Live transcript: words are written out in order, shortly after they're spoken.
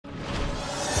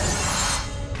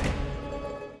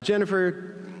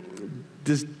Jennifer,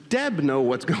 does Deb know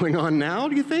what's going on now,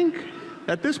 do you think,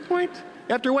 at this point,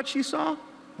 after what she saw?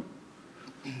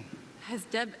 Has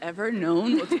Deb ever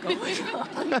known what's going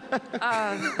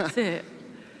on? That's it.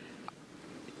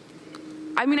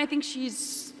 I mean, I think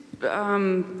she's,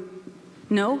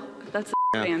 no, that's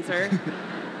the answer.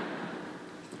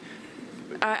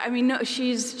 I mean, no,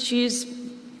 she's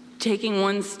taking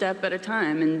one step at a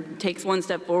time and takes one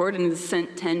step forward and is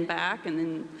sent 10 back, and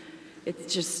then it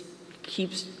just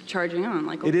keeps charging on.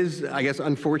 Like, it is, I guess,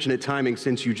 unfortunate timing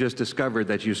since you just discovered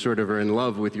that you sort of are in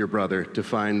love with your brother to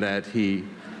find that he...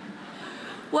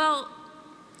 Well,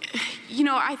 you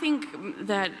know, I think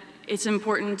that it's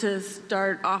important to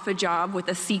start off a job with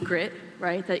a secret,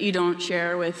 right, that you don't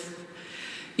share with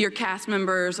your cast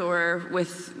members or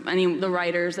with any of the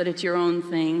writers, that it's your own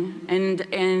thing.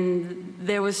 And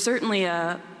there was certainly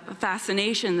a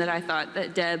fascination that I thought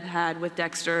that Deb had with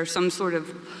Dexter, some sort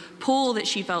of pull that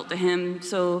she felt to him.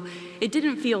 So it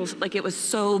didn't feel like it was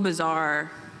so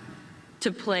bizarre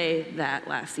to play that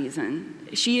last season.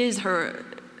 She is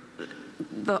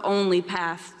the only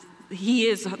past, he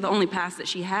is the only past that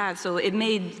she has, so it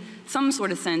made some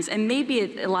sort of sense. And maybe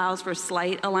it allows for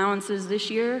slight allowances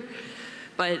this year,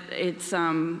 but it's,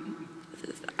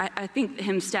 I think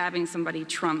him stabbing somebody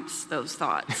trumps those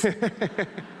thoughts.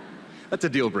 That's a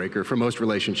deal breaker for most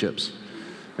relationships.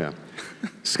 Yeah.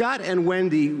 Scott and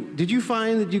Wendy, did you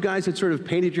find that you guys had sort of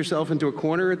painted yourself into a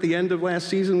corner at the end of last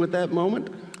season with that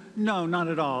moment? No, not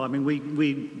at all. I mean, we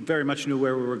very much knew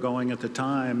where we were going at the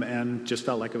time and just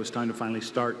felt like it was time to finally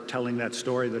start telling that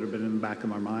story that had been in the back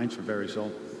of our minds for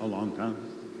a long time.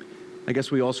 I guess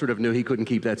we all sort of knew he couldn't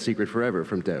keep that secret forever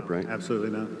from Deb, right? Absolutely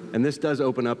not. And this does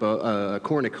open up a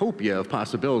cornucopia of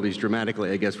possibilities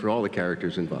dramatically, I guess, for all the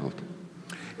characters involved.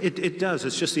 It does.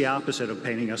 It's just the opposite of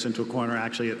painting us into a corner.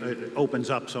 Actually, it opens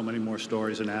up so many more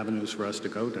stories and avenues for us to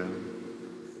go down.